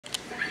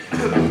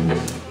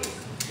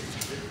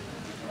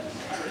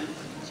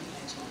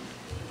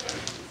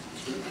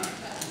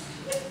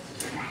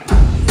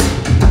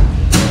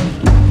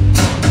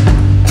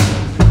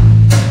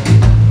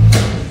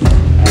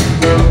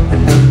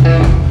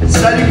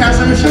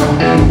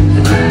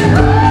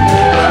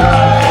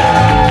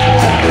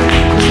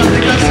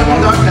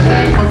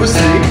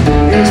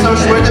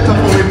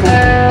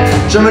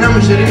me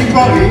nomme Jérémy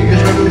Poirier et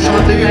je vais vous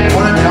chanter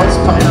pour la classe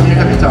par la première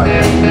capitale.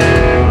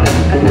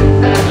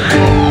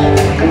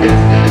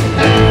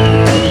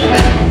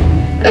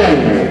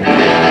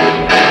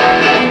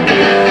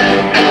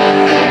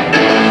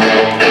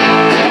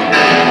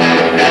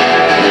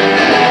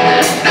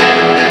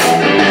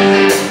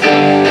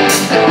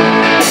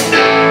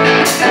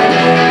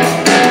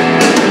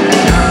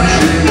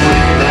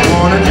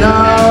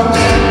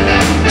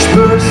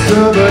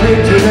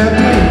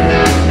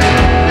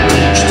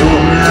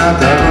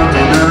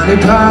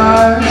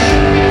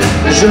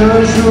 Je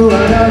joue à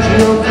la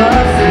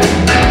géographie.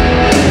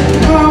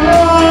 Dans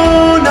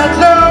mon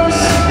atlas,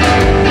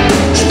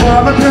 je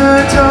prends ma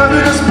tête à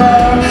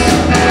l'espace.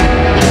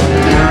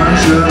 Quand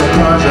je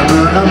reprends, je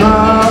me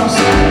ramasse.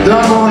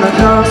 Dans mon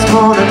atlas,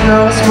 mon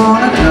atlas, mon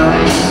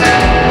atlas.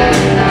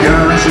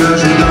 Quand je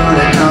joue dans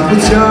les camps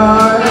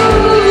routières,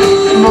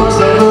 mon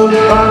cerveau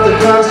part de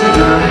place du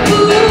temps.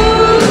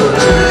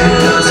 Je mets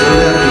dans ce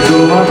lèvres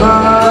au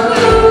revers.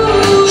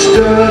 Je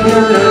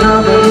deviens un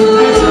homme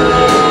omniprésent.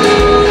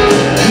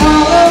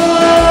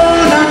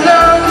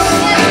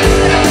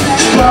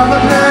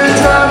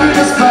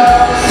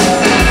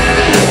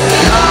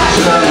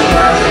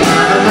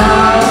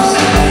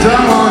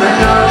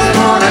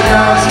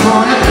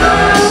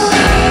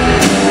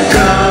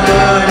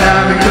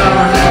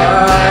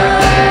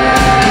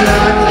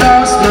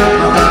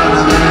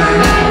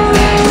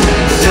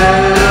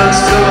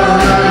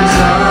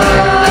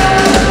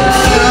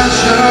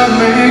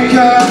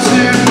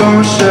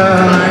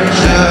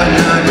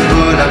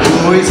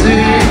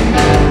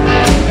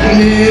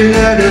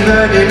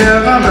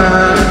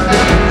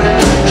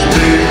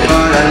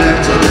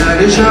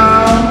 Les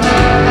gens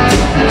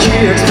qui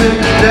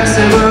expliquent la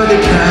sève des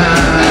plans.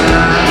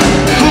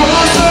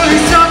 Pour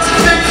les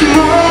scientifiques du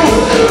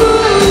monde,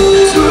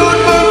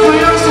 toutes vos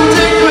croyances sont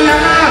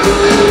incroyables.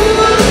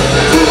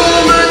 Pour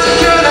me dire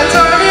que la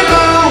terre est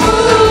ronde,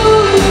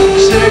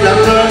 j'ai de la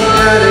preuve,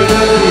 elle est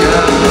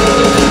repliable.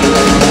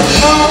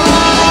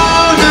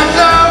 Mon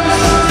atlas,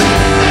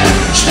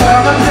 je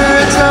pars ma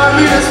tête à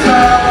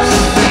l'espace.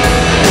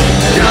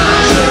 Quand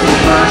je me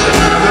bats, je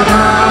me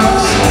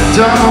ramasse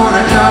dans mon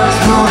atlas.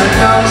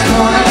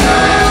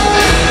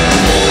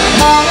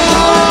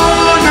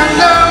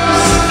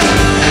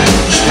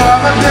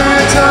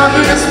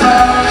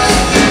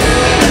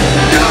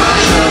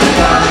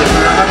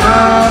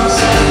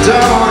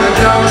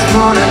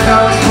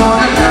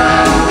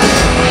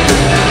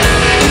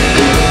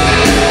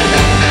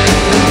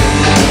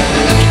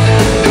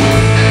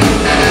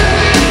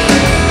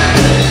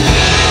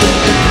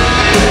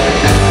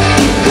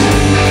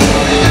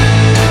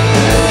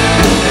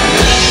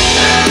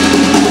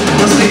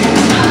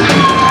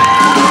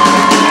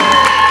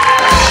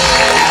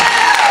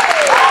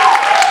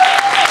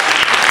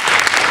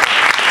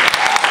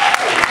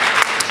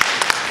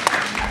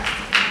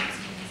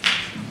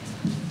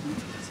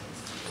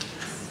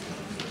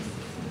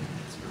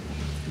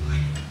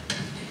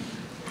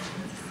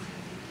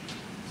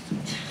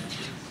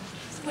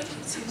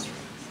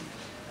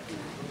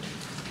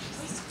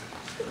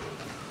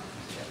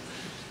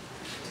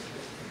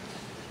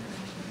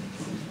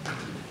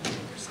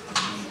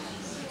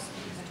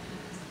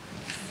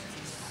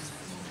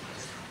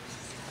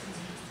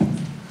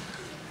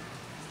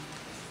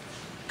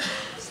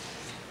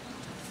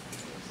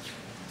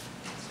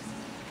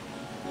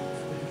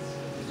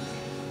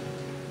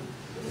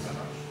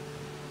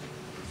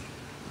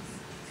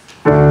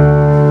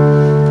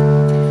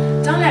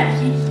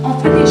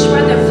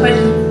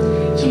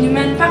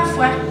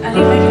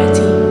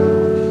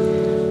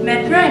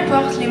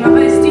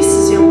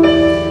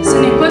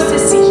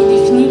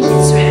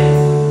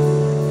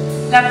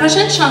 La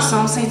prochaine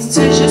chanson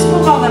s'intitule Juste pour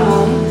voir le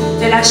monde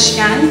de la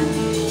chicane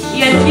et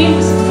elle vient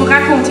vous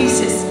raconter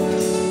ceci.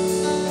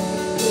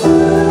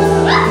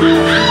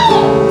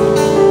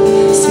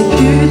 C'est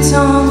plus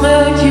tendre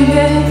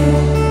reculer,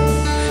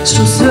 je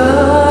trouve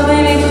ça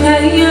bien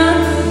effrayant.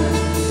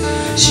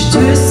 Je suis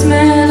 2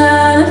 semaines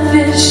à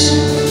l'affiche,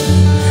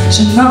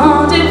 je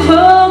demandais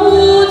pas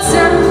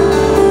autant.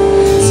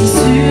 C'est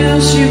sûr,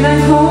 je suis bien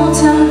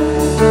content,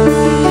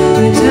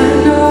 mais de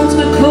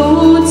notre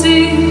côté,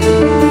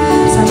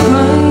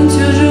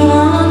 toujours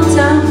en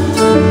temps,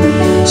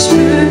 je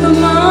peux pas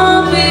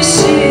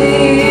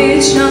m'empêcher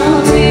de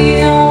chanter.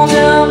 On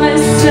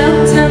n'aurait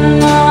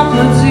certainement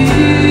pas dû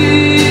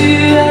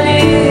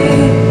aller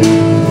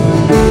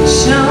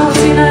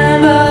chanter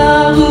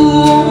là-bas où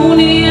on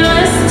est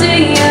resté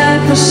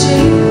accroché.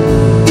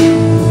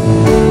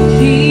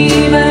 Crie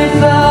bien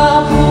fort.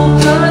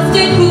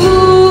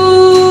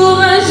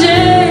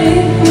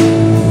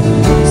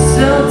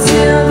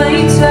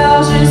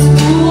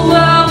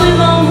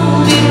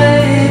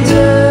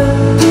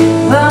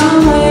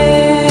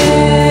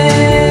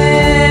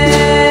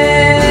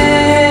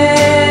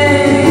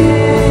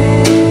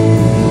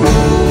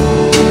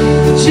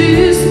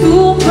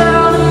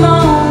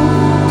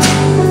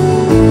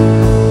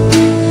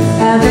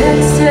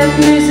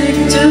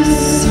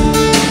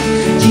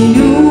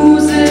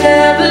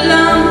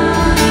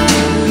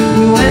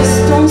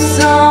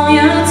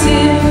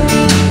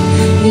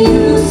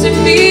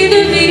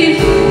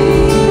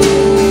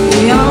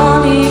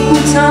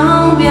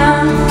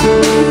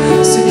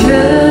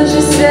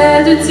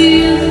 te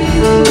dire,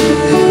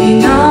 il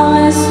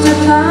n'en reste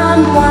pas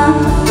moins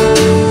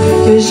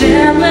que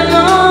j'aime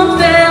vraiment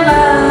faire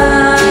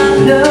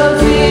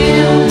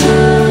applaudir.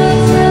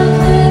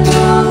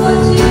 Certainement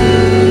vas-tu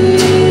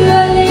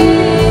aller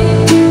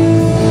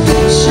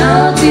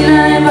chanter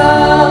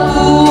là-bas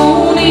où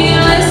on est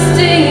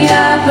resté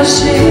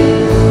accroché.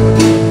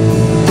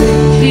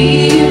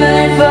 Crie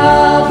bien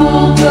fort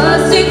pour pas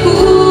se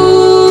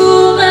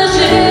décourager.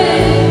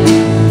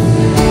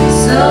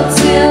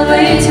 Sortir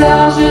bien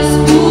tard juste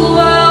pour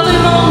voir le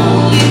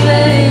monde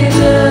livré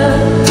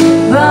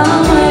devant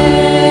moi.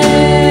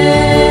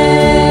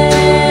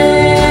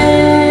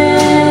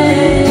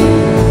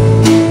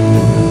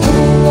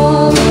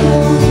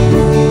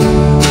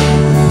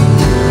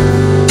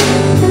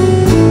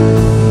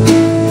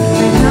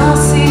 Maintenant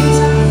c'est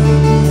temps.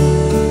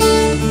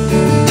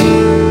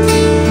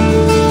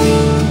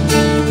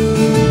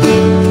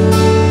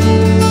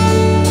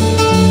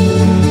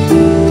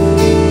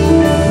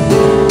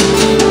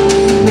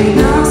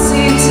 Maintenant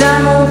c'est à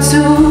mon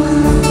tour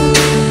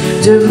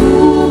de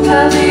vous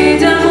parler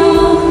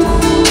d'amour.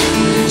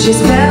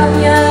 J'espère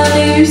bien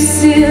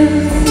réussir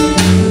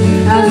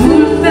à vous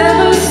le faire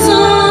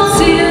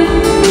ressentir.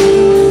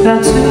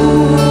 Partout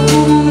où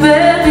vous me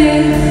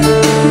verrez,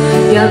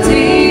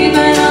 gardez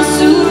bien un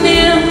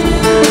souvenir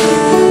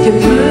que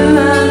peu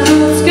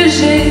importe ce que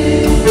j'ai,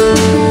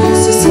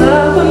 ce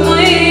sera pas moi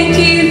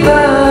qui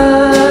va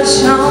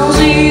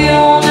changer.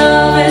 On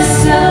aurait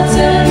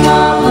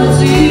certainement pas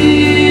dû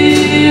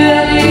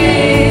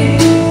aller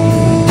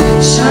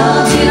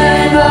chanter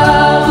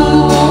là-bas où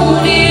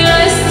on est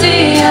resté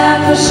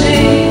accroché.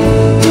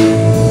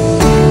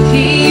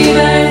 Crie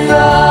bien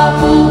fort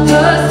pour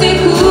pas se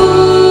décourager.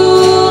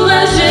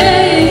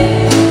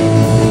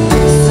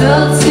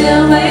 Sortir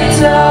bien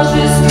tard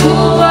juste pour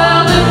voir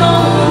le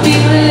monde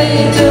vibrer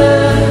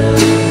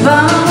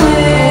devant moi.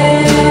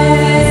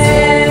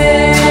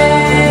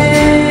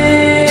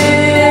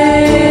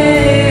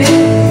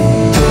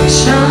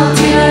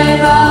 Chanter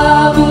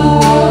là-bas où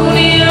on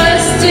est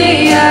resté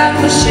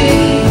accroché.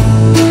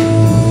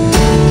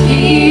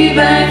 Crie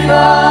bien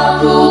fort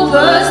pour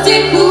pas se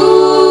décourager.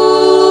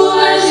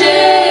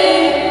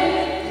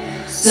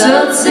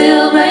 Sortir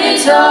bien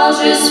tard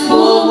juste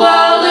pour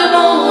voir le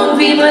monde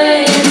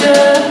vibrer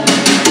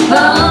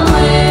devant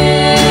moi.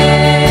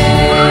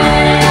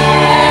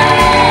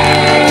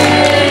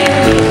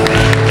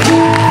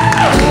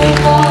 Pour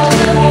voir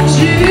le monde,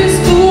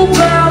 juste pour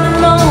voir le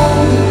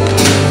monde.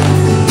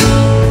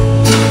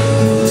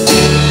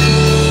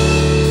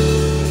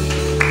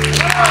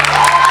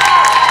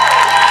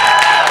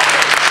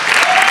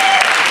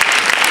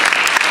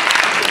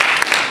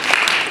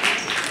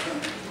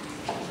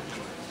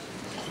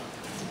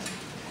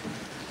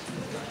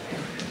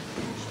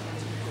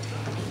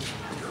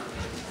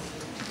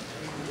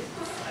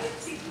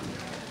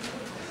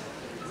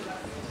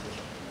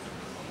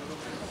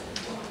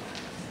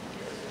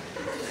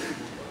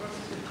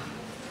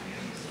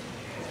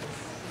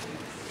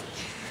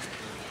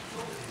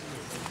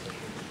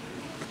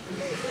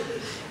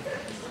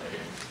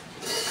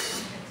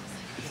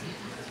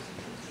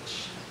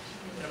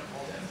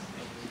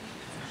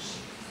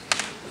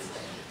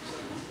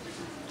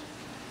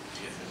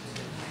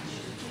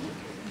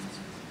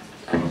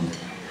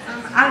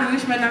 Allô,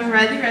 je me nomme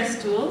Riley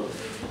Restool.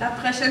 La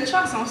prochaine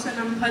chanson se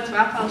nomme Pas de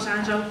voix par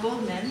Jean-Jacques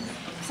Goldman.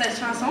 Cette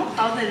chanson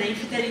parle de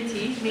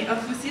l'infidélité, mais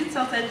offre aussi une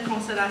certaine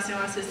consolation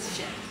à ce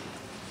sujet.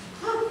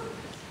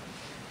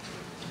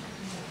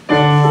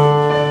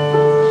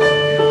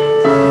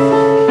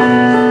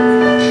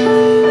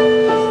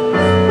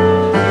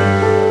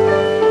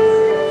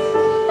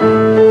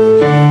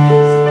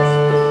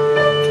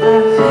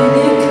 Claver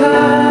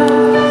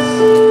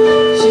l'écorce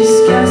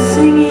jusqu'à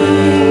saigner,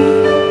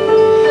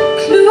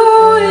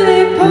 clouer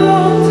les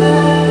portes,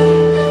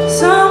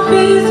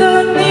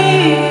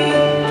 s'emprisonner,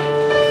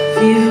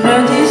 vivre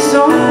des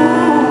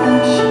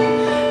songes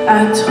à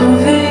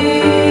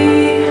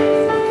trouver.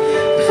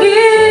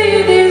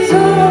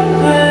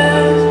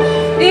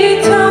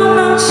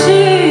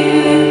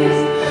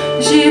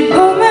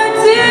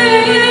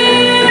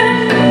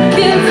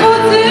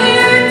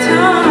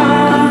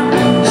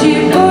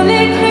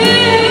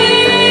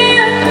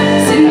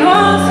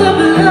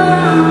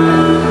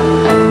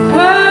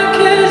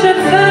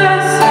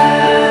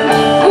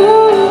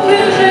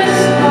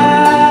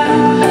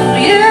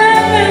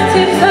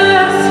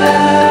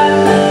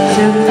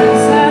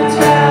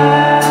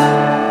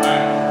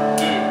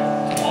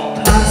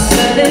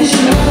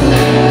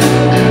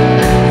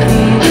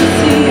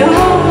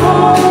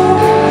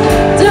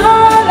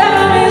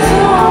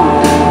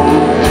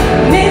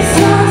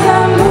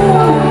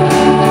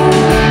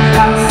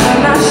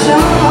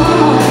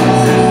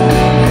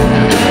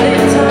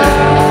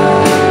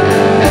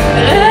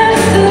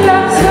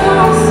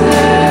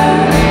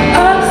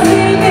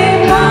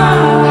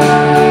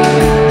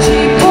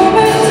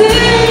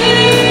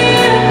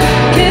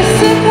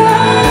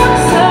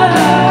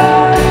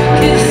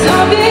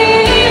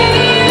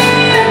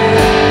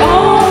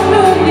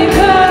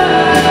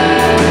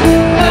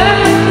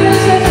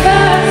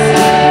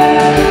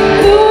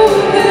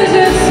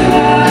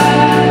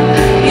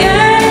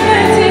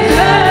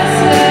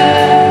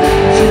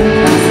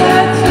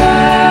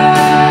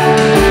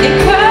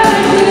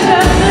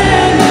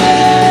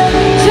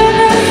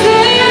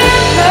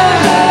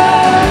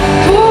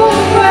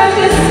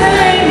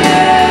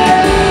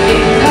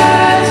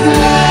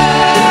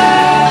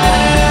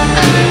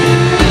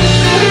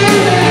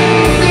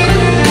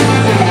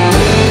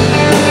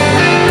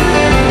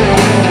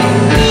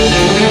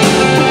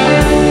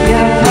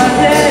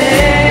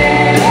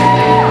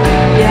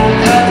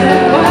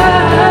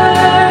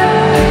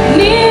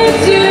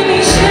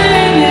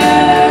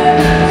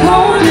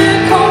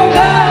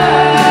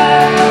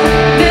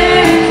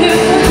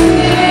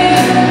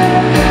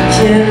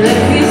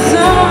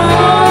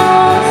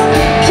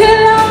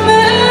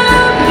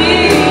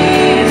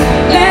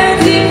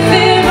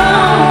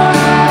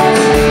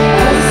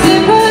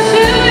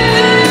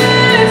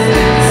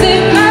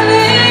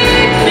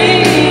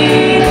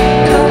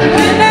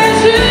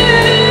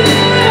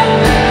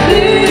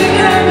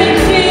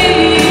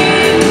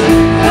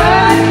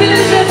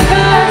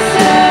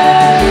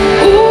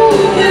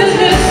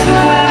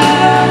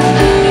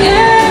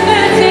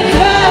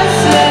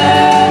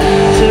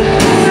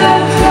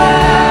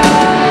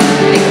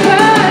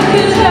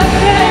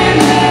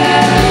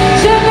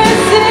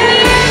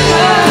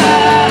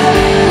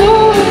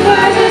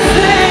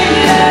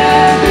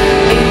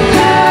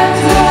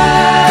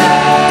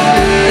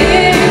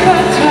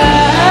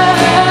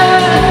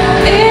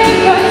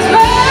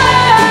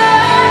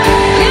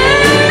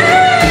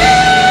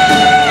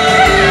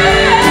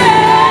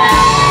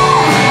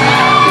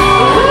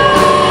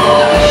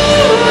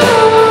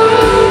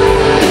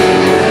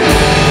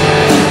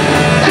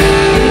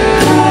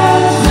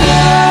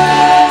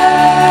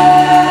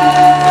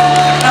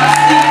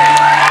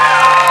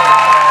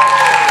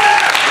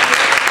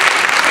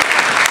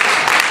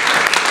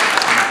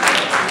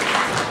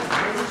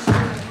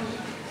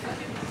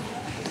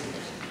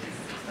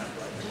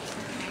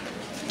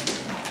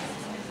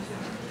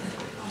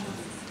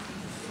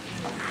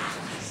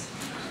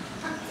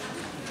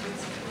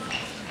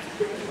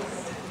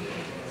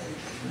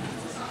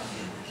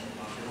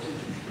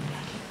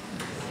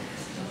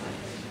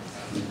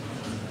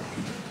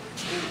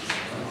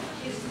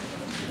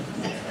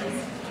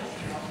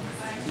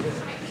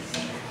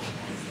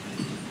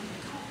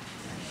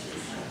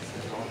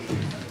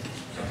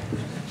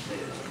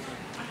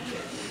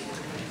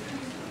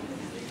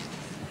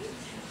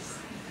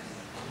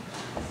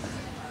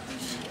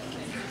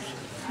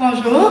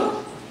 Bonjour.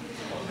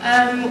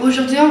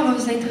 Aujourd'hui, on va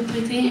vous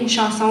interpréter une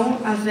chanson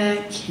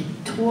avec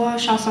 3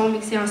 chansons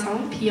mixées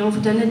ensemble, puis on vous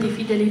donne le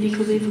défi de les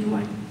découvrir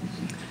vous-même.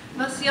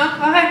 Merci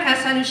encore à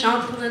Quand, Nous,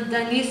 Chante pour nous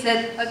donner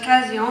cette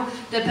occasion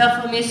de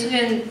performer sur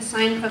une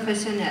scène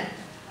professionnelle.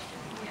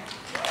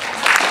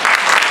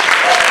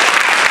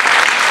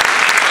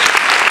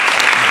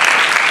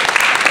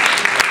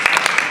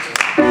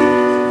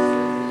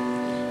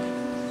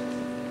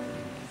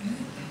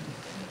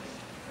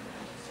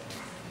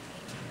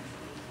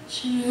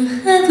 Je ne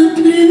rêve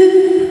plus,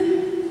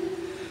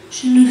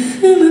 je ne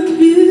fume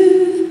plus,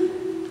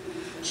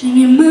 je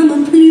n'ai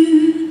même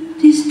plus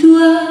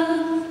d'histoire.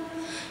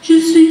 Je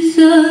suis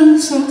seule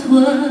sans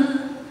toi,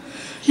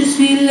 je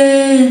suis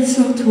laide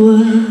sans toi,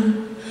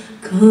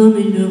 comme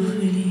une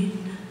orpheline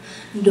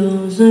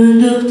dans un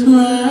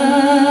dortoir.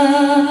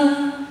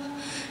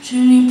 Je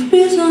n'ai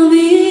plus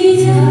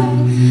envie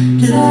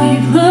de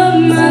vivre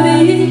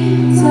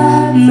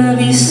ma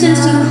vie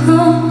cesse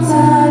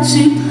quand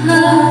tu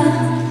pars.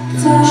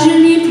 Je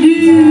n'ai plus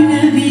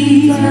de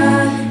vie,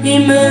 et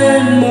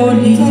même mon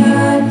lit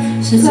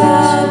se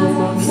passe sur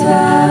mon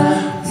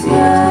cœur.